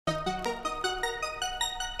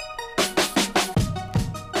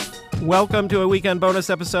Welcome to a weekend bonus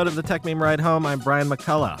episode of the Tech Meme Ride Home. I'm Brian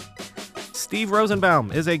McCullough. Steve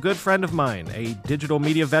Rosenbaum is a good friend of mine, a digital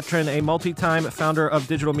media veteran, a multi-time founder of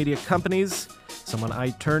digital media companies, someone I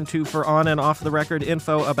turn to for on and off the record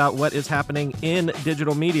info about what is happening in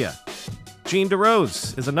digital media. Gene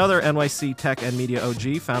DeRose is another NYC tech and media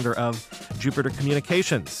OG, founder of Jupiter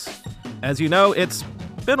Communications. As you know, it's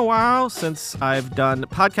been a while since I've done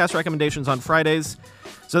podcast recommendations on Fridays.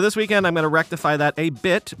 So this weekend, I'm going to rectify that a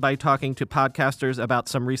bit by talking to podcasters about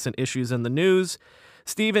some recent issues in the news.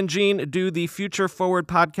 Steve and Gene do the Future Forward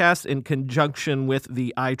podcast in conjunction with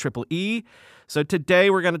the IEEE. So today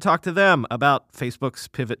we're going to talk to them about Facebook's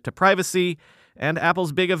pivot to privacy and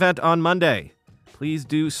Apple's big event on Monday. Please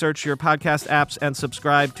do search your podcast apps and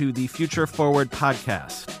subscribe to the Future Forward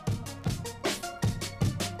podcast.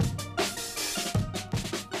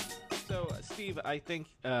 I think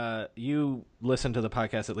you listen to the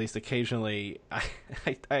podcast at least occasionally.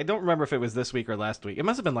 I don't remember if it was this week or last week. It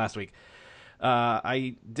must have been last week.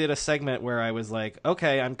 I did a segment where I was like,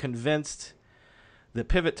 okay, I'm convinced the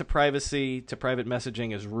pivot to privacy, to private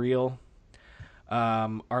messaging is real.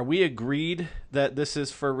 Are we agreed that this is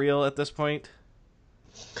for real at this point?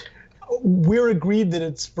 We're agreed that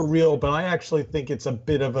it's for real, but I actually think it's a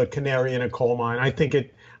bit of a canary in a coal mine. I think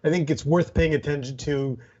it's worth paying attention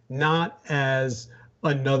to, not as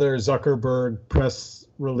another Zuckerberg press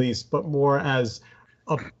release, but more as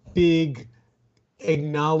a big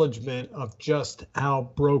acknowledgement of just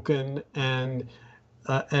how broken and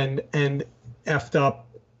effed up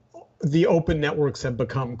the open networks have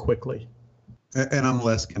become quickly. And I'm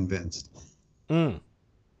less convinced.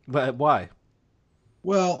 But why?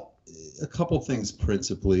 Well, a couple things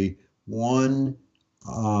principally. One,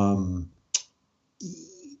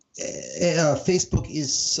 Facebook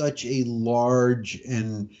is such a large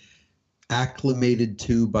and acclimated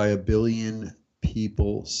to by a billion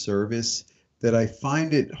people service that I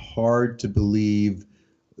find it hard to believe,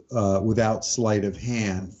 without sleight of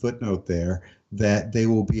hand, footnote there, that they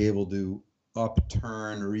will be able to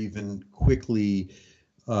upturn or even quickly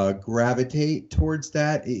gravitate towards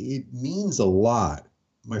that. It means a lot.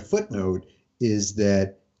 My footnote is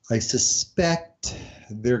that I suspect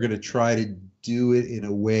they're going to try to do it in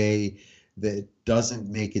a way that doesn't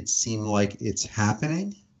make it seem like it's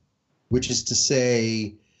happening, which is to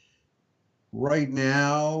say, right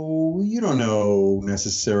now, you don't know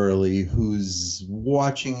necessarily who's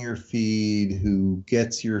watching your feed, who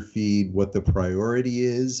gets your feed, what the priority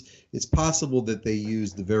is. It's possible that they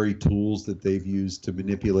use the very tools that they've used to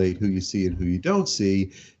manipulate who you see and who you don't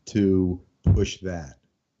see to push that.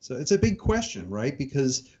 So it's a big question, right?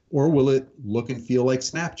 Because, or will it look and feel like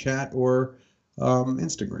Snapchat or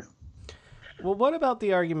Instagram? Well, what about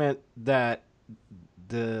the argument that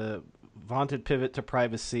the vaunted pivot to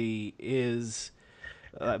privacy is,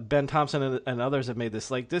 Ben Thompson and others have made this,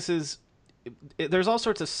 like, this is, there's all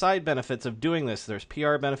sorts of side benefits of doing this. There's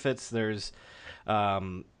PR benefits, there's,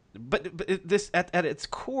 but this, at its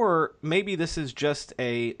core, maybe this is just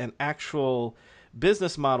an actual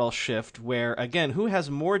business model shift where, again, who has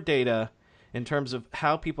more data in terms of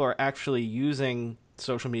how people are actually using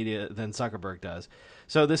social media than Zuckerberg does.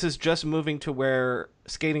 So this is just skating to where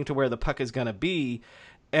the puck is going to be,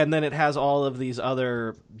 and then it has all of these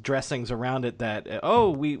other dressings around it that,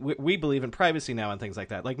 we believe in privacy now and things like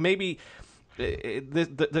that. Like, maybe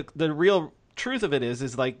the real truth of it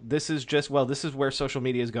is like, this is just, well, this is where social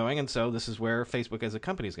media is going, and so this is where Facebook as a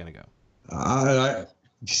company is going to go.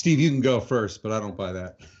 Steve, you can go first, but I don't buy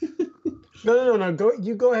that. No.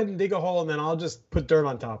 You go ahead and dig a hole, and then I'll just put dirt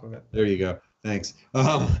on top of it. There you go. Thanks.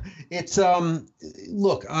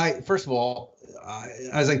 Look, first of all,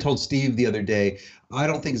 as I told Steve the other day, I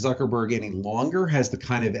don't think Zuckerberg any longer has the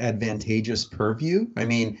kind of advantageous purview. I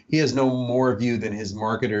mean, he has no more view than his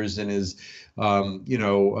marketers and his,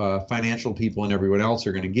 financial people and everyone else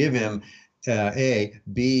are going to give him. A,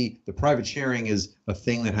 B, the private sharing is a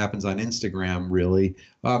thing that happens on Instagram, really.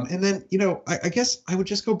 And then, I guess I would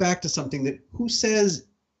just go back to something that, who says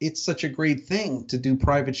it's such a great thing to do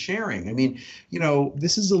private sharing? I mean,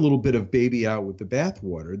 this is a little bit of baby out with the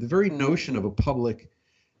bathwater. The very notion of a public,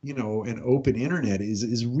 an open internet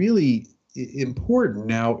is really important.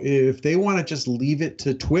 Now, if they want to just leave it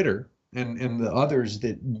to Twitter and the others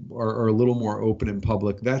that are a little more open and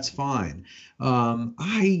public, that's fine.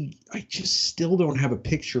 I just still don't have a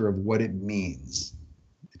picture of what it means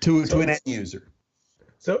to an end user.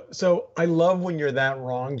 So I love when you're that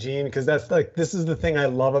wrong, Gene, because that's like, this is the thing I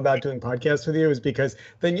love about doing podcasts with you, is because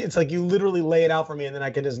then it's like you literally lay it out for me and then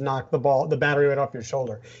I can just knock the battery right off your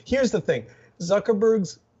shoulder. Here's the thing.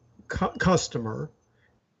 Zuckerberg's customer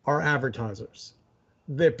are advertisers.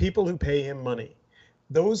 They're people who pay him money.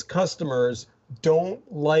 those customers don't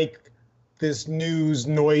like this news,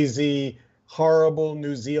 noisy, horrible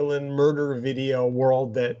New Zealand murder video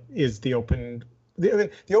world that is the open.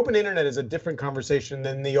 The open internet is a different conversation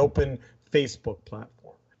than the open Facebook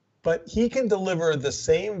platform. But he can deliver the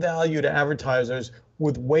same value to advertisers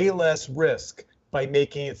with way less risk by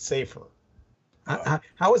making it safer.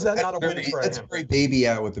 How is that not a win for him? That's very baby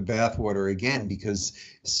out with the bathwater again, because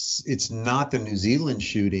it's not the New Zealand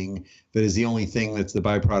shooting that is the only thing that's the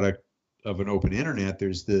byproduct of an open internet.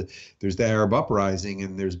 There's the Arab uprising,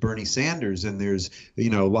 and there's Bernie Sanders, and there's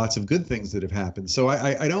lots of good things that have happened. So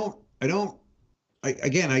I don't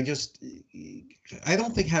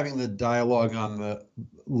think having the dialogue on the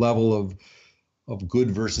level of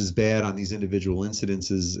good versus bad on these individual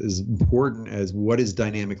incidents is important as what is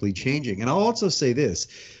dynamically changing. And I'll also say this: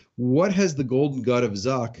 what has the golden gut of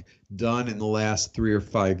Zuck done in the last 3 or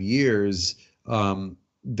 5 years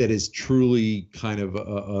that is truly kind of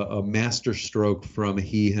a masterstroke from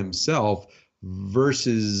he himself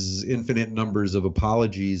versus infinite numbers of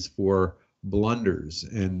apologies for blunders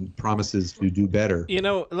and promises to do better?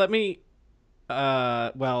 Let me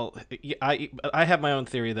well, I have my own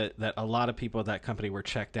theory that a lot of people at that company were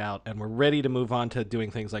checked out and were ready to move on to doing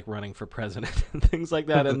things like running for president and things like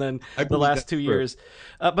that. And then the last 2 years,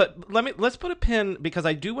 but let's put a pin, because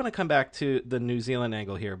I do want to come back to the New Zealand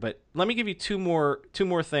angle here. But let me give you two more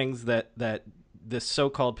things that this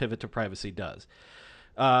so-called pivot to privacy does.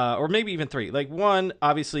 Or maybe even 3. Like, one,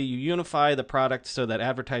 obviously you unify the product so that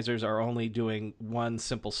advertisers are only doing one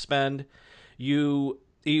simple spend. You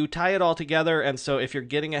tie it all together, and so if you're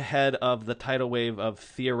getting ahead of the tidal wave of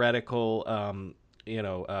theoretical,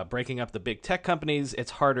 breaking up the big tech companies,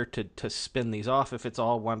 it's harder to spin these off if it's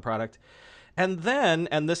all one product. And then,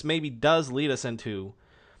 and this maybe does lead us into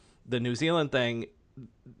the New Zealand thing,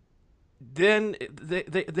 then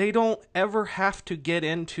they don't ever have to get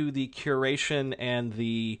into the curation and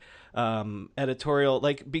the editorial,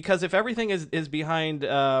 because if everything is behind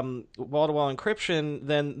wall-to-wall encryption,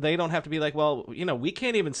 then they don't have to be like, well, we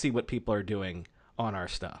can't even see what people are doing on our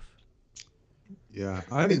stuff. Yeah,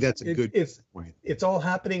 I think that's a good point. It's all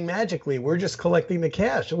happening magically. We're just collecting the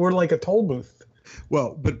cash. We're like a toll booth.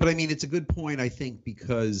 Well, but I mean, it's a good point, I think,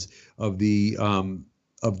 because of the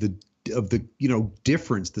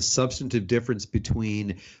difference, the substantive difference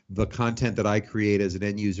between the content that I create as an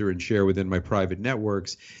end user and share within my private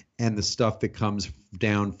networks and the stuff that comes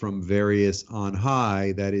down from various on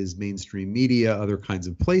high, that is mainstream media, other kinds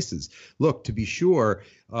of places. Look, to be sure,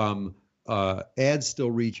 ads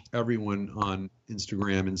still reach everyone on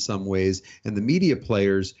Instagram in some ways, and the media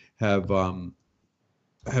players have done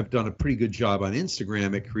a pretty good job on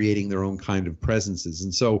Instagram at creating their own kind of presences.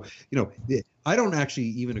 And so, I don't actually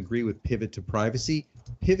even agree with pivot to privacy.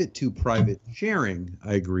 Pivot to private sharing,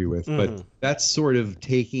 I agree with, but that's sort of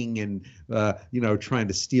taking and trying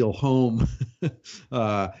to steal home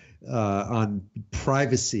on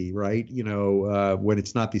privacy, right? When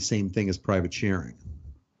it's not the same thing as private sharing.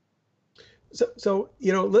 So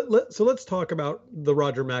let's talk about the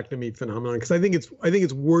Roger McNamee phenomenon, because I think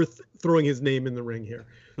it's worth throwing his name in the ring here.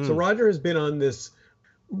 So Roger has been on this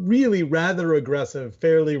really rather aggressive,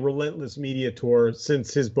 fairly relentless media tour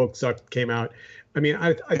since his book Zuck came out. I mean,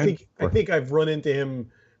 I think I've run into him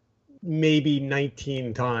maybe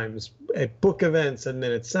 19 times at book events, and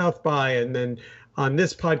then at South by, and then on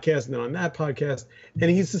this podcast, and then on that podcast. And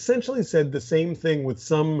he's essentially said the same thing with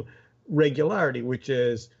some regularity, which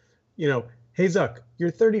is, hey, Zuck, you're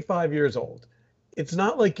 35 years old. It's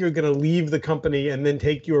not like you're going to leave the company and then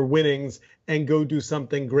take your winnings and go do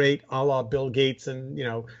something great, a la Bill Gates, and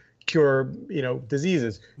cure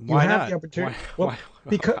diseases. Why not? The opportunity. Why?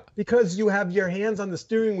 Because you have your hands on the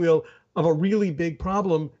steering wheel of a really big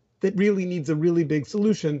problem that really needs a really big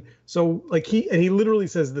solution. So he literally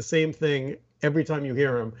says the same thing every time you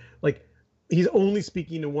hear him. Like, he's only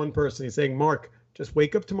speaking to one person. He's saying, Mark, just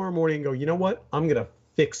wake up tomorrow morning and go, you know what? I'm going to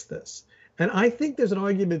fix this. And I think there's an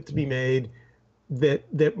argument to be made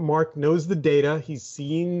that Mark knows the data. He's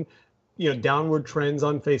seen, downward trends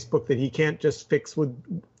on Facebook that he can't just fix with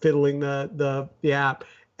fiddling the app.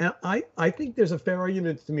 And I think there's a fair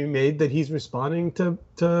argument to be made that he's responding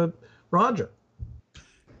to Roger.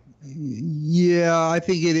 Yeah, I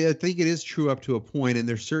think it is true up to a point, and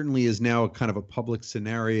there certainly is now a kind of a public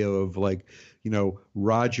scenario of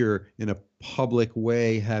Roger in a public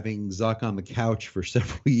way having Zuck on the couch for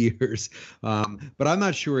several years. But I'm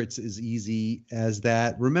not sure it's as easy as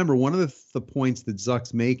that. Remember, one of the points that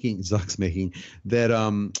Zuck's making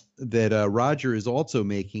that Roger is also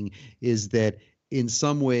making is that in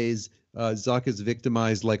some ways Zuck is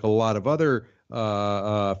victimized, like a lot of other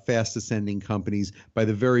fast ascending companies by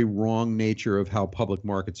the very wrong nature of how public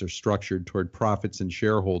markets are structured toward profits and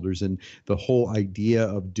shareholders. And the whole idea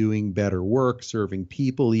of doing better work, serving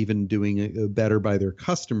people, even doing better by their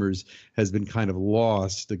customers has been kind of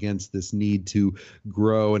lost against this need to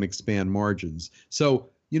grow and expand margins. So,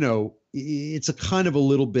 it's a kind of a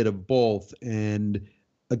little bit of both. And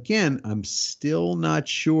again, I'm still not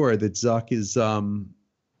sure that Zuck is, I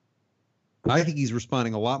think he's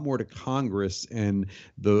responding a lot more to Congress and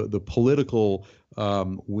the political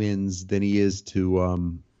wins than he is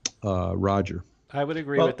to Roger. I would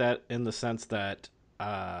agree with that in the sense that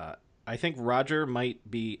I think Roger might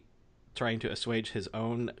be trying to assuage his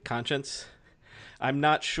own conscience. I'm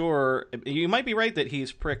not sure. You might be right that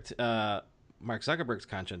he's pricked Mark Zuckerberg's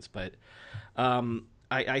conscience, but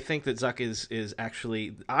I think that Zuck is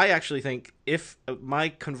actually. I actually think if my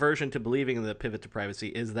conversion to believing in the pivot to privacy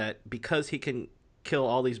is that because he can kill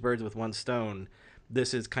all these birds with one stone,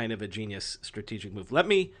 this is kind of a genius strategic move. Let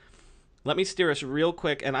me steer us real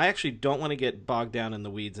quick, and I actually don't want to get bogged down in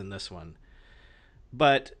the weeds in this one.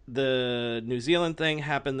 But the New Zealand thing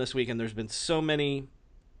happened this week, and there's been so many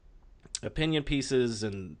opinion pieces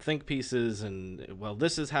and think pieces and, well,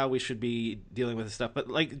 this is how we should be dealing with this stuff. But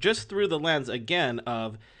like just through the lens, again,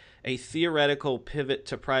 of a theoretical pivot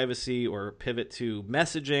to privacy or pivot to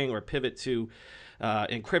messaging or pivot to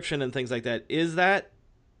encryption and things like that, is that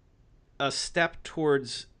a step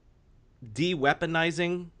towards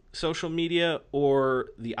de-weaponizing social media or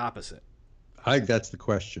the opposite? I think that's the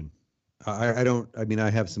question.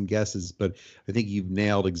 I have some guesses, but I think you've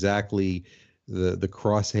nailed exactly the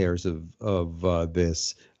crosshairs of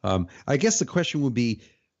this. I guess the question would be,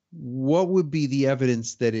 what would be the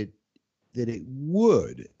evidence that it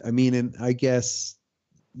would? I mean, and I guess,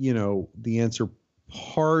 the answer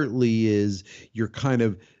partly is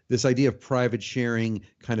this idea of private sharing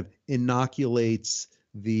kind of inoculates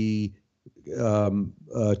the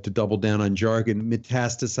to double down on jargon,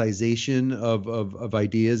 metastasization of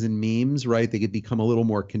ideas and memes, right? They could become a little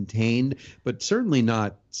more contained, but certainly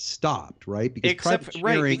not stopped, right? Because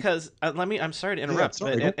because I'm sorry to interrupt,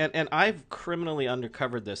 but and I've criminally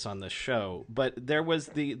undercovered this on this show, but there was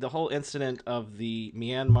the whole incident of the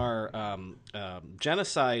Myanmar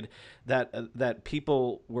genocide that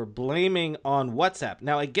people were blaming on WhatsApp.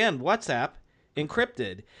 Now, again, WhatsApp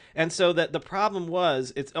encrypted, and so that the problem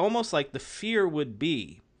was, it's almost like the fear would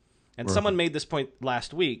be, and someone made this point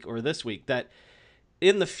last week or this week, that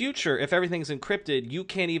in the future, if everything's encrypted, you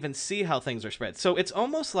can't even see how things are spread. So it's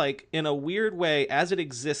almost like, in a weird way, as it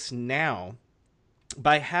exists now,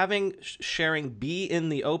 by having sharing be in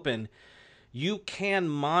the open, you can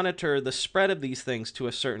monitor the spread of these things to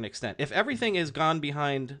a certain extent. If everything is gone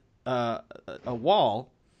behind a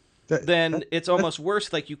wall, then it's almost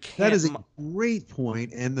worse. Like, you can't. That is a great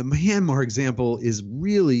point, and the Myanmar example is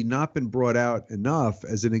really not been brought out enough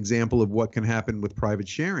as an example of what can happen with private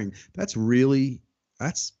sharing. That's very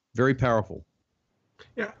powerful.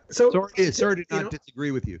 Yeah. So sorry to not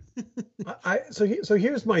disagree with you. So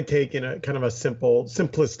here's my take in a kind of a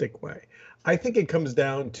simplistic way. I think it comes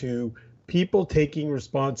down to people taking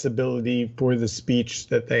responsibility for the speech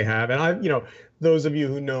that they have, and those of you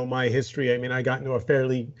who know my history, I mean, I got into a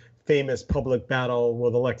fairly famous public battle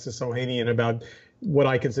with Alexis Ohanian about what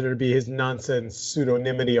I consider to be his nonsense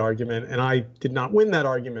pseudonymity argument, and I did not win that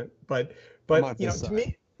argument. But to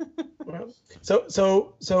me, well,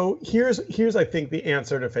 so here's I think the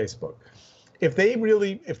answer to Facebook. If they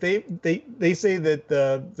say that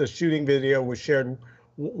the shooting video was shared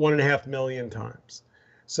 1.5 million times,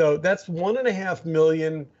 so that's 1.5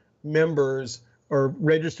 million members or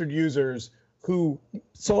registered users who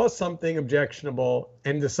saw something objectionable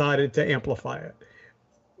and decided to amplify it.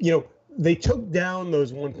 They took down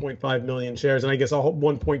those 1.5 million shares, and I guess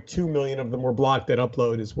 1.2 million of them were blocked at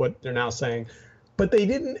upload, is what they're now saying. But they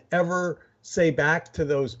didn't ever say back to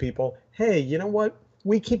those people, hey, you know what?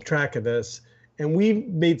 We keep track of this, and we've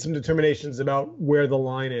made some determinations about where the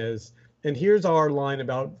line is, and here's our line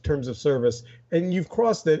about terms of service, and you've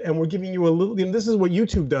crossed it, and we're giving you a little, this is what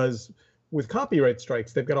YouTube does with copyright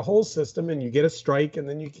strikes. They've got a whole system, and you get a strike, and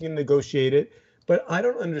then you can negotiate it. But I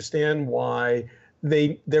don't understand why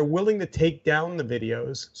they're willing to take down the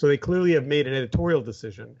videos. So they clearly have made an editorial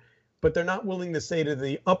decision, but they're not willing to say to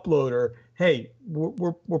the uploader, hey,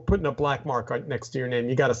 we're putting a black mark right next to your name.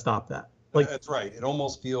 You got to stop that. Like, that's right. It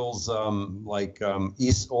almost feels like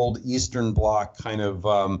old Eastern Bloc kind of,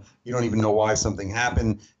 you don't even know why something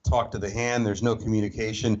happened, talk to the hand, there's no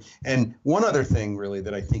communication. And one other thing really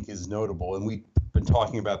that I think is notable, and we've been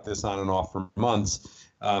talking about this on and off for months,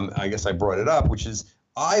 I guess I brought it up, which is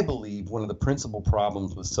I believe one of the principal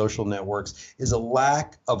problems with social networks is a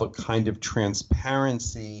lack of a kind of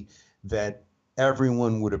transparency that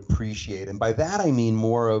everyone would appreciate. And by that, I mean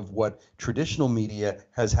more of what traditional media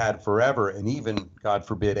has had forever, and even, God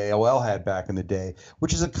forbid, AOL had back in the day,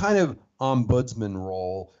 which is a kind of ombudsman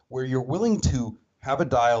role where you're willing to have a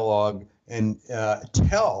dialogue and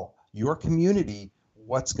tell your community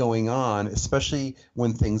what's going on, especially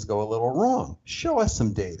when things go a little wrong. Show us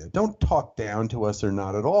some data. Don't talk down to us or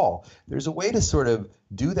not at all. There's a way to sort of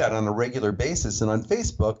do that on a regular basis. And on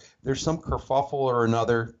Facebook, there's some kerfuffle or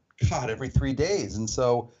another, God, every 3 days. And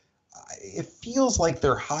so it feels like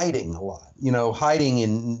they're hiding a lot, hiding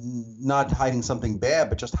and not hiding something bad,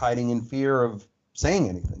 but just hiding in fear of saying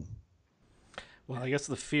anything. Well, I guess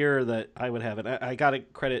the fear that I would have, and I got to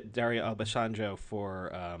credit Dario Albasanjo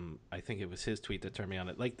for, I think it was his tweet that turned me on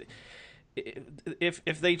it. Like,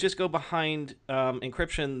 if they just go behind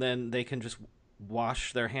encryption, then they can just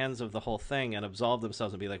wash their hands of the whole thing and absolve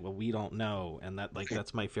themselves and be like, well, we don't know, and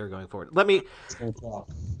that's my fear going forward.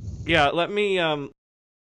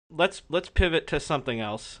 Let's pivot to something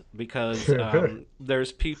else, because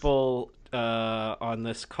there's people on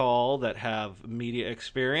this call that have media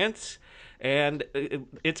experience. And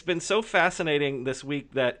it's been so fascinating this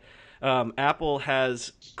week that Apple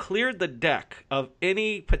has cleared the deck of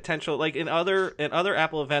any potential, like in other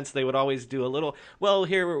Apple events, they would always do a little, well,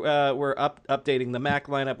 here we're updating the Mac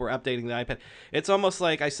lineup, we're updating the iPad. It's almost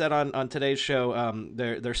like I said on today's show,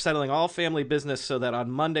 they're settling all family business so that on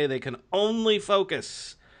Monday they can only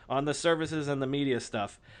focus on the services and the media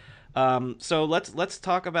stuff. So let's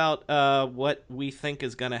talk about what we think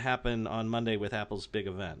is going to happen on Monday with Apple's big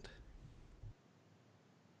event.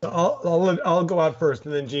 I'll go out first,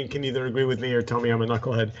 and then Gene can either agree with me or tell me I'm a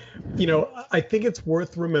knucklehead. I think it's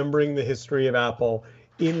worth remembering the history of Apple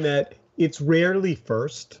in that it's rarely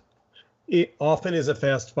first. It often is a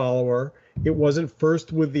fast follower. It wasn't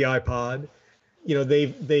first with the iPod.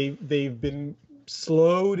 They've been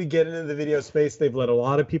slow to get into the video space. They've let a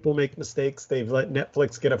lot of people make mistakes. They've let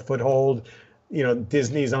Netflix get a foothold.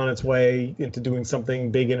 Disney's on its way into doing something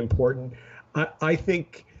big and important. I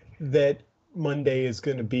think that Monday is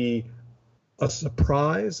going to be a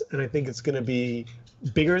surprise, and I think it's going to be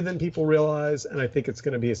bigger than people realize, and I think it's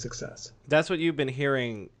going to be a success. That's what you've been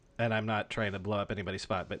hearing, and I'm not trying to blow up anybody's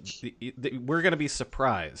spot, but we're going to be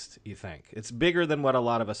surprised, you think? It's bigger than what a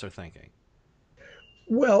lot of us are thinking.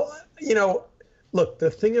 Well, look,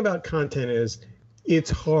 the thing about content is it's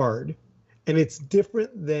hard, and it's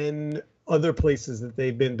different than other places that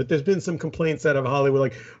they've been, but there's been some complaints out of Hollywood,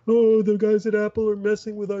 like, oh, the guys at Apple are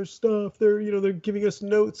messing with our stuff. They're giving us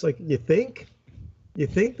notes. Like, you think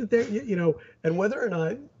that they're, and whether or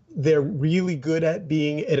not they're really good at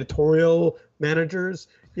being editorial managers,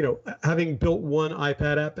 having built one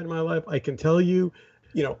iPad app in my life, I can tell you,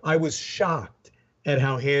 I was shocked at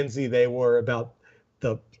how handsy they were about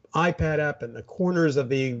the iPad app and the corners of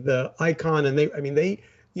the icon. And they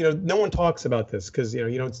no one talks about this because,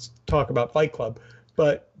 you don't talk about Fight Club,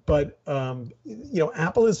 but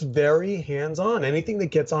Apple is very hands-on. Anything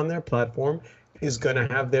that gets on their platform is going to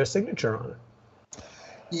have their signature on it.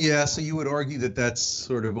 Yeah, so you would argue that that's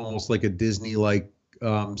sort of almost like a Disney-like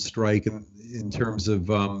strike in terms of,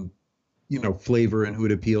 flavor and who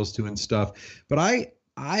it appeals to and stuff. But I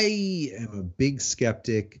am a big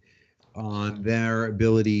skeptic on their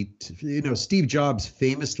ability to, Steve Jobs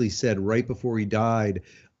famously said right before he died,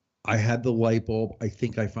 I had the light bulb. I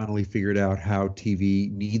think I finally figured out how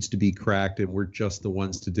TV needs to be cracked, and we're just the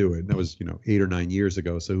ones to do it. And that was, 8 or 9 years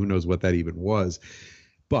ago. So who knows what that even was.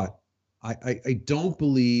 But I don't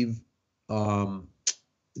believe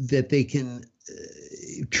that they can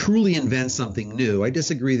truly invent something new. I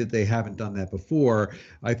disagree that they haven't done that before.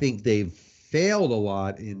 I think they've failed a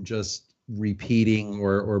lot in just repeating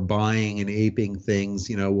or buying and aping things.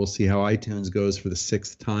 We'll see how iTunes goes for the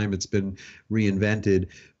 6th time it's been reinvented.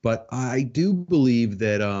 But I do believe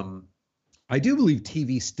that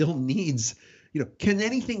TV still needs, can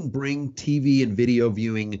anything bring TV and video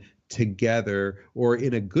viewing together, or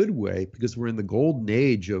in a good way, because we're in the golden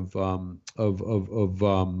age of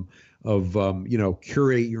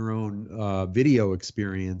curate your own video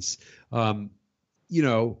experience.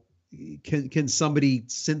 Can somebody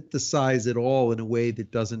synthesize it all in a way that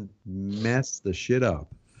doesn't mess the shit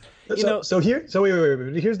up? So wait.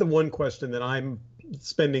 Here's the one question that I'm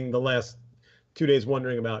spending the last 2 days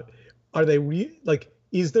wondering about. Are they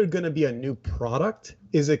is there going to be a new product?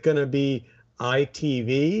 Is it going to be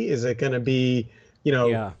iTV? Is it going to be,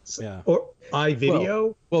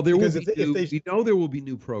 iVideo? Well, there will Because be if they we know there will be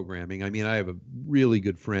new programming. I mean, I have a really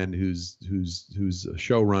good friend who's a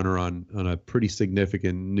showrunner on a pretty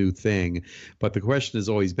significant new thing. But the question has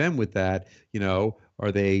always been with that,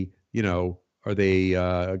 are they,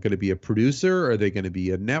 going to be a producer? Are they going to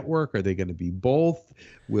be a network? Are they going to be both?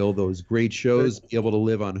 Will those great shows be able to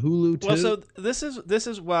live on Hulu too? Well, so this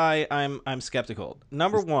is why I'm skeptical.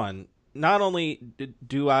 Number one, not only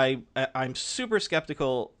do I'm super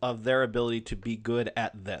skeptical of their ability to be good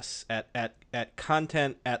at this, at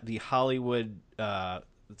content at the Hollywood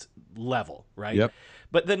level, right? Yep.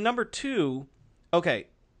 But then number two, okay,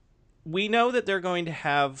 we know that they're going to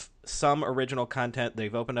have some original content.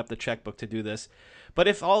 They've opened up the checkbook to do this. But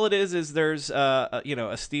if all it is there's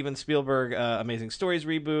a Steven Spielberg Amazing Stories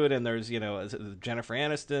reboot, and there's a Jennifer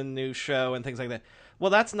Aniston new show and things like that, well,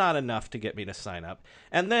 that's not enough to get me to sign up.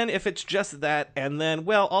 And then if it's just that, and then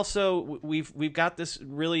also we've got this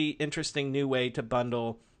really interesting new way to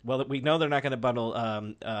bundle. Well, we know they're not going to bundle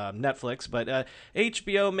Netflix, but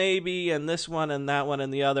HBO maybe, and this one and that one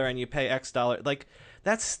and the other, and you pay X dollar. Like,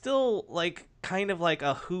 that's still like kind of like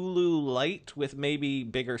a Hulu light with maybe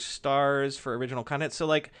bigger stars for original content. So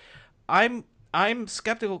like, I'm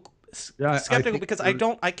skeptical because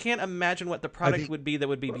I can't imagine what the product would be that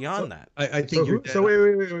would be beyond that. I think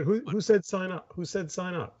wait. Who said sign up? Who said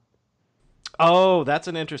sign up? Oh, that's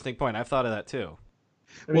an interesting point. I've thought of that too.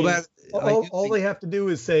 All they have to do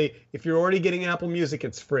is say, if you're already getting Apple Music,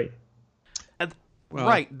 it's free.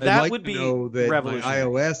 Right, that would be revolutionary. My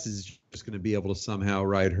iOS is just going to be able to somehow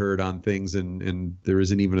write herd on things, and there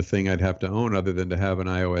isn't even a thing I'd have to own other than to have an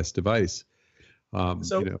iOS device.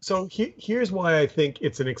 So here's why I think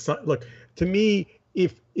it's an exciting look. To me,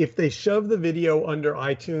 if they shove the video under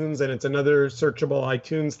iTunes and it's another searchable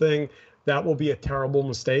iTunes thing, that will be a terrible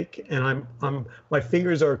mistake. And my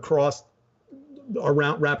fingers are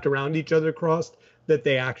wrapped around each other, crossed, that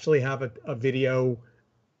they actually have a video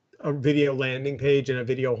landing page and a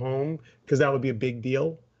video home, because that would be a big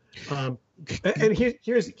deal. And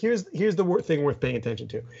here's the thing worth paying attention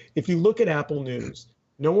to. If you look at Apple News,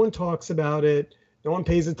 no one talks about it. No one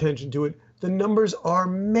pays attention to it. The numbers are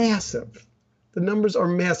massive. The numbers are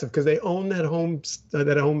massive because they own that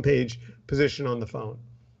home page position on the phone,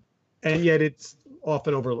 and yet it's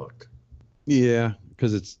often overlooked. Yeah,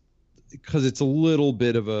 because it's a little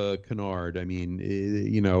bit of a canard. I mean,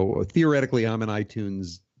 theoretically, I'm an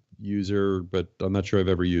iTunes user, but I'm not sure I've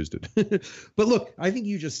ever used it. But look, I think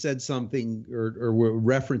you just said something or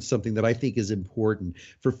referenced something that I think is important.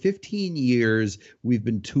 For 15 years, we've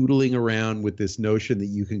been tootling around with this notion that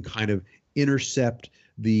you can kind of intercept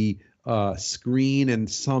the screen and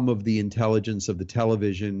some of the intelligence of the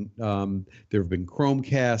television. There have been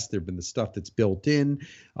Chromecasts, there have been the stuff that's built in.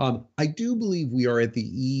 I do believe we are at the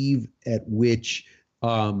eve at which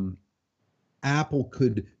Apple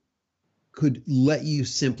could let you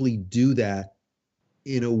simply do that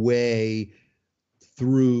in a way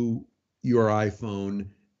through your iPhone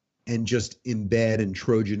and just embed and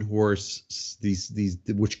Trojan horse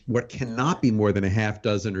what cannot be more than a half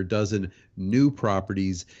dozen or dozen new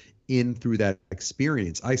properties in through that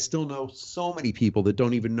experience. I still know so many people that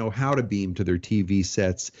don't even know how to beam to their TV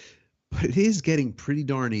sets, but it is getting pretty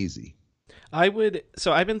darn easy.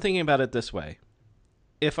 So I've been thinking about it this way.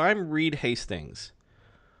 If I'm Reed Hastings,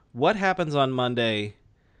 what happens on Monday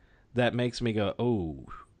that makes me go, oh,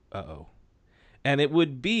 uh-oh? And it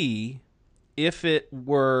would be if it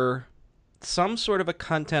were some sort of a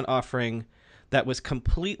content offering that was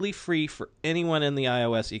completely free for anyone in the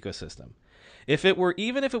iOS ecosystem.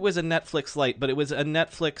 Even if it was a Netflix Lite, but it was a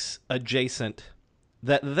Netflix adjacent,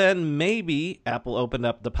 that then maybe Apple opened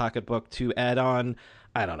up the pocketbook to add on,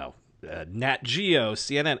 I don't know, Nat Geo,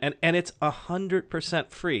 CNN, and it's 100%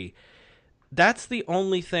 free. That's the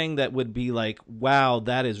only thing that would be like, wow,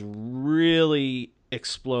 that is really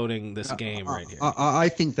exploding this game right here. I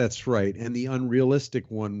think that's right. And the unrealistic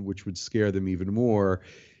one, which would scare them even more,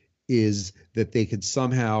 is that they could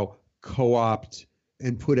somehow co-opt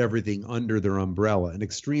and put everything under their umbrella. An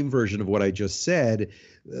extreme version of what I just said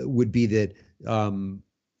would be that,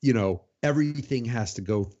 everything has to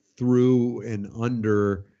go through and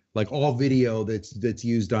under, like all video that's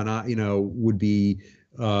used on, would be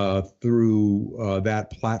through that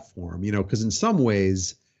platform, because in some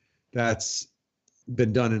ways that's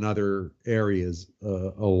been done in other areas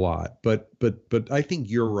a lot. But I think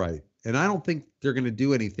you're right, and I don't think they're going to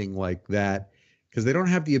do anything like that because they don't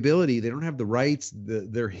have the ability, they don't have the rights.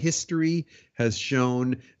 Their history has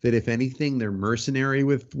shown that if anything, they're mercenary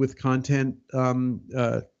with content,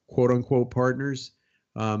 quote unquote partners,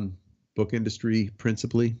 book industry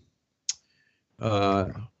principally.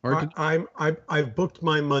 I've booked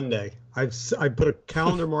my Monday. I put a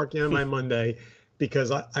calendar marking on my Monday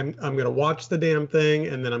because I'm going to watch the damn thing,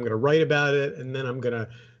 and then I'm going to write about it, and then I'm going to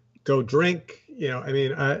go drink. I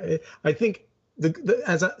mean, I think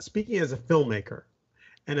speaking as a filmmaker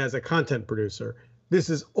and as a content producer, this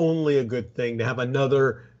is only a good thing to have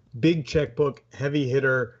another big checkbook, heavy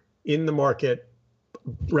hitter in the market,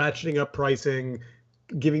 ratcheting up pricing,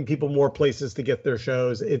 giving people more places to get their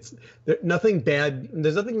shows. Nothing bad.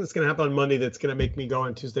 There's nothing that's going to happen on Monday that's going to make me go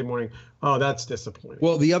on Tuesday morning, oh, that's disappointing.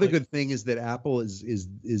 Well, the other good thing is that Apple is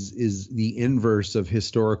the inverse of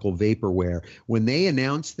historical vaporware. When they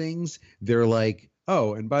announce things, they're like,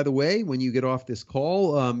 oh, and by the way, when you get off this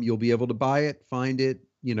call, you'll be able to buy it, find it,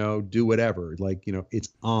 do whatever. Like, it's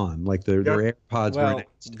on. Like their AirPods were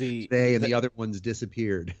announced today, and the other ones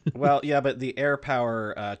disappeared. Well, yeah, but the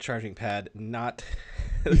AirPower charging pad, not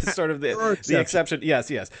sort of the exception.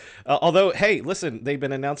 Yes. Although, hey, listen, they've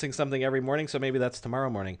been announcing something every morning, so maybe that's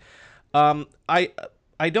tomorrow morning. I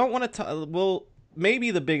don't want to. Well,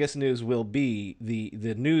 maybe the biggest news will be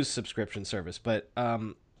the news subscription service, but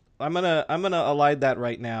I'm gonna elide that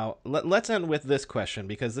right now. Let's end with this question,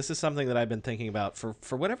 because this is something that I've been thinking about for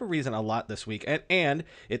whatever reason a lot this week, and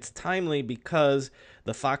it's timely because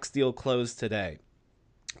the Fox deal closed today.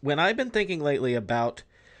 When I've been thinking lately about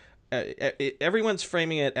everyone's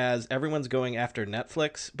framing it as everyone's going after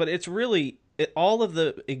Netflix, but it's really all of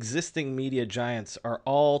the existing media giants are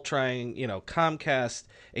all trying. Comcast,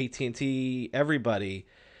 AT&T, everybody.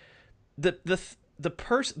 The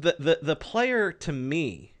player to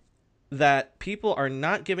me that people are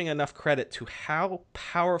not giving enough credit to how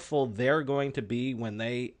powerful they're going to be when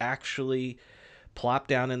they actually plop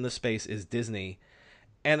down in the space is Disney.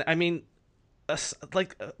 And I mean,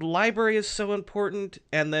 library is so important,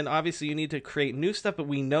 and then obviously you need to create new stuff, but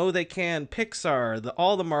we know they can. Pixar,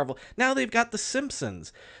 all the Marvel. Now they've got The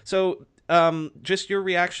Simpsons. So just your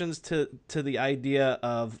reactions to the idea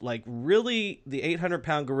of, like, really the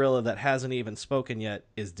 800-pound gorilla that hasn't even spoken yet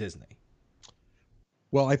is Disney.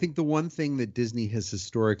 Well, I think the one thing that Disney has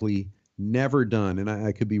historically never done, and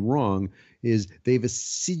I could be wrong, is they've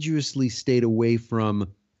assiduously stayed away from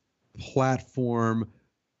platform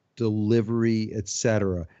delivery,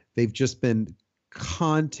 etc. They've just been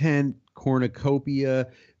content cornucopia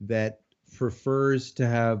that prefers to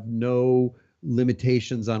have no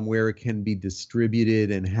limitations on where it can be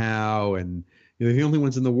distributed and how, and they're the only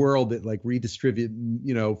ones in the world that like redistribute,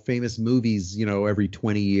 famous movies, every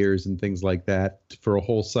 20 years and things like that for a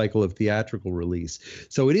whole cycle of theatrical release.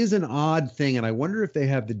 So it is an odd thing, and I wonder if they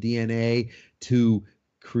have the DNA to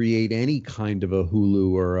create any kind of a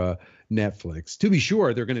Hulu or a Netflix. To be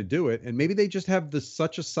sure, they're going to do it, and maybe they just have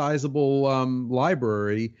such a sizable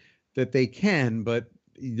library that they can, but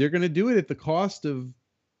they're going to do it at the cost of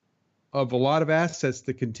a lot of assets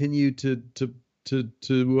that continue to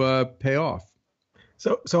pay off.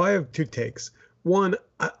 So I have two takes. One,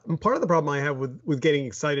 part of the problem I have with getting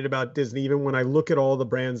excited about Disney, even when I look at all the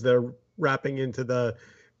brands that are wrapping into the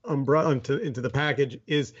umbrella into the package,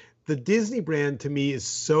 is the Disney brand to me is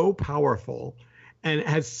so powerful and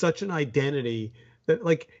has such an identity that,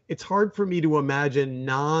 like, it's hard for me to imagine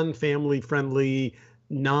non-family friendly,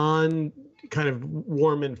 non kind of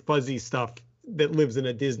warm and fuzzy stuff that lives in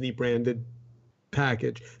a Disney branded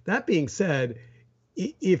package. That being said,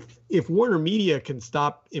 if Warner Media can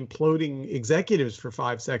stop imploding executives for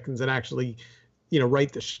 5 seconds and actually,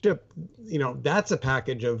 right the ship, that's a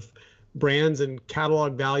package of brands and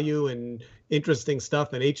catalog value and interesting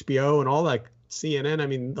stuff, and HBO and all that, CNN. I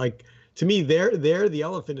mean, like, to me, they're the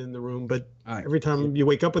elephant in the room, but every time you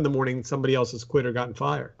wake up in the morning, somebody else has quit or gotten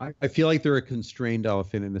fired. I feel like they're a constrained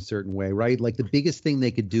elephant in a certain way, right? Like, the biggest thing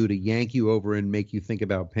they could do to yank you over and make you think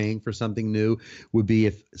about paying for something new would be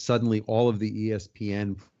if suddenly all of the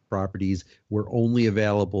ESPN properties were only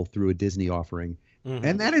available through a Disney offering. Mm-hmm.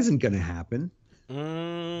 And that isn't going to happen.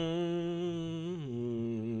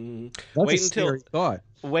 That's a scary thought.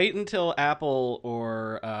 Wait until Apple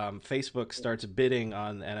or Facebook starts bidding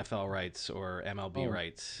on NFL rights or MLB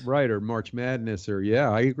rights. Right, or March Madness, or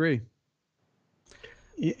I agree.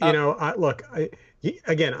 I'm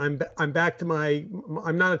back to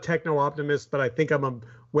I'm not a techno optimist, but I think I'm a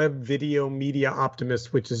web video media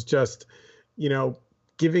optimist, which is just,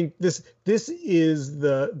 giving this is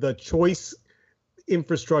the choice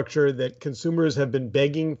infrastructure that consumers have been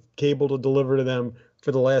begging cable to deliver to them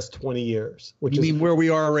for the last 20 years. Which you mean where we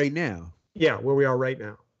are right now? Yeah, where we are right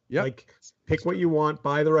now. Yeah. Like, pick what you want,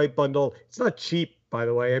 buy the right bundle. It's not cheap, by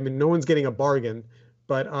the way. I mean, no one's getting a bargain,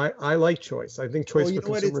 but I like choice. I think choice for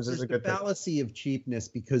consumers is a good thing. It's the fallacy of cheapness,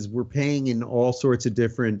 because we're paying in all sorts of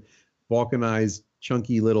different balkanized,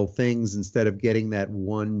 chunky little things instead of getting that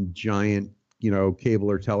one giant cable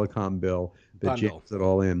or telecom bill that jams it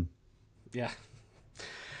all in. Yeah.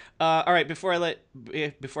 All right. Before I let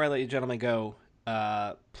you gentlemen go,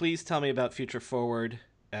 please tell me about Future Forward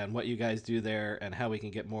and what you guys do there, and how we can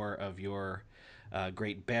get more of your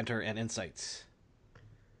great banter and insights.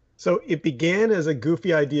 So it began as a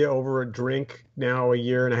goofy idea over a drink now a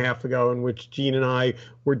year and a half ago, in which Gene and I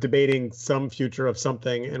were debating some future of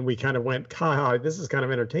something, and we kind of went, "God, this is kind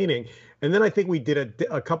of entertaining." And then I think we did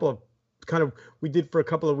a couple of for a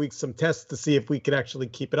couple of weeks some tests to see if we could actually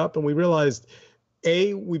keep it up, and we realized,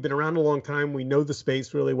 we've been around a long time. We know the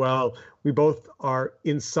space really well. We both are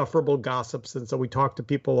insufferable gossips. And so we talk to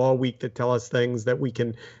people all week that tell us things that we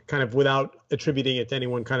can kind of, without attributing it to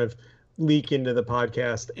anyone, kind of leak into the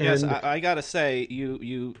podcast. Yes, and I gotta say,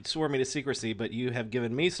 you swore me to secrecy, but you have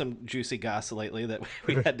given me some juicy goss lately that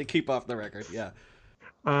we had to keep off the record. Yeah.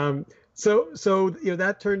 So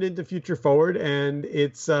that turned into Future Forward, and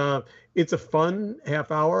it's a fun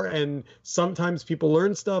half hour, and sometimes people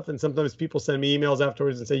learn stuff, and sometimes people send me emails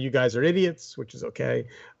afterwards and say, "You guys are idiots," which is okay.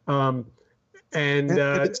 And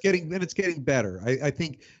it's getting better. I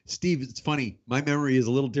think, Steve, it's funny. My memory is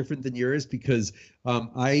a little different than yours because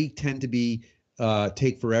I tend to be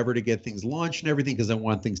take forever to get things launched and everything because I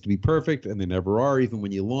want things to be perfect, and they never are, even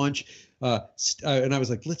when you launch. And I was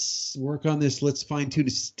like, let's work on this. Let's fine tune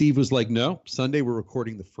it. Steve was like, no, Sunday we're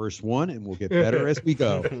recording the first one and we'll get better as we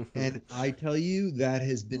go. And I tell you, that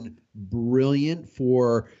has been brilliant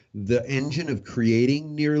for the engine of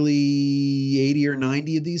creating nearly 80 or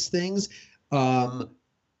 90 of these things.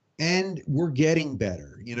 And we're getting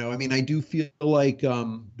better. I do feel like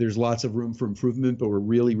there's lots of room for improvement, but we're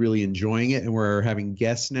really, really enjoying it. And we're having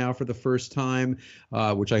guests now for the first time,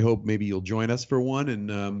 which I hope maybe you'll join us for one,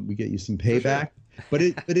 and we get you some payback. But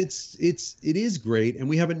it is great. And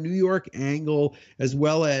we have a New York angle as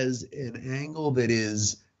well as an angle that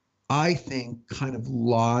is, I think, kind of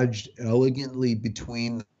lodged elegantly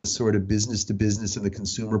between the sort of business to business and the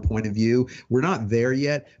consumer point of view. We're not there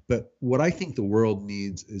yet, but what I think the world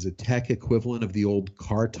needs is a tech equivalent of the old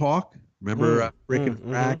Car Talk. Remember Rick and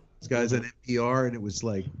Frack, those guys at NPR? And it was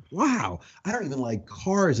like, wow, I don't even like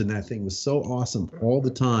cars. And that thing was so awesome all the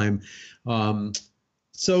time.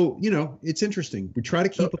 So, it's interesting. We try to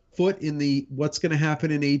keep a foot in the what's going to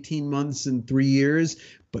happen in 18 months and 3 years,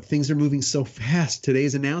 but things are moving so fast.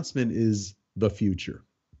 Today's announcement is the future.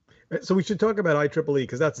 So we should talk about IEEE,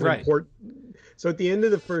 because that's important. So at the end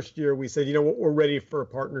of the first year, we said, we're ready for a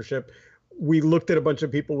partnership. We looked at a bunch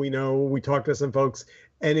of people we know. We talked to some folks,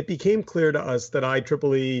 and it became clear to us that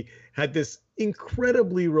IEEE had this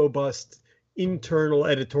incredibly robust internal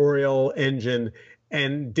editorial engine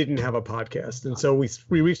and didn't have a podcast. And so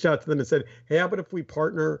we reached out to them and said, hey, how about if we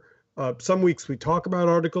partner? Some weeks we talk about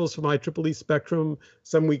articles from IEEE Spectrum.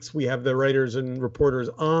 Some weeks we have the writers and reporters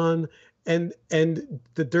on. And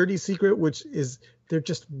the dirty secret, which is they're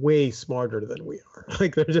just way smarter than we are.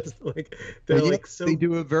 Like they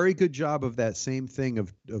do a very good job of that same thing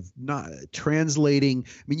of not translating.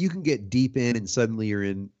 I mean, you can get deep in and suddenly you're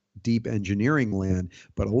in deep engineering land,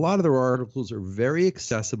 but a lot of their articles are very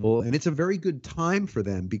accessible, and it's a very good time for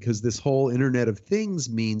them because this whole Internet of Things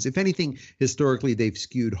means, if anything, historically they've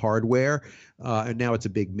skewed hardware, and now it's a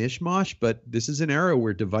big mishmash. But this is an era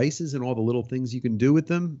where devices and all the little things you can do with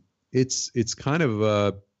them, it's kind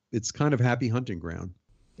of happy hunting ground.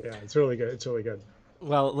 Yeah, it's really good. It's really good.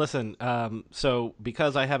 Well, listen, so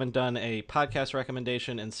because I haven't done a podcast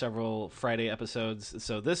recommendation in several Friday episodes,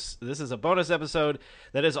 so this is a bonus episode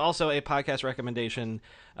that is also a podcast recommendation.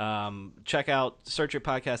 Search your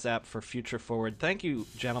podcast app for Future Forward. Thank you,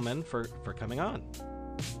 gentlemen, for coming on.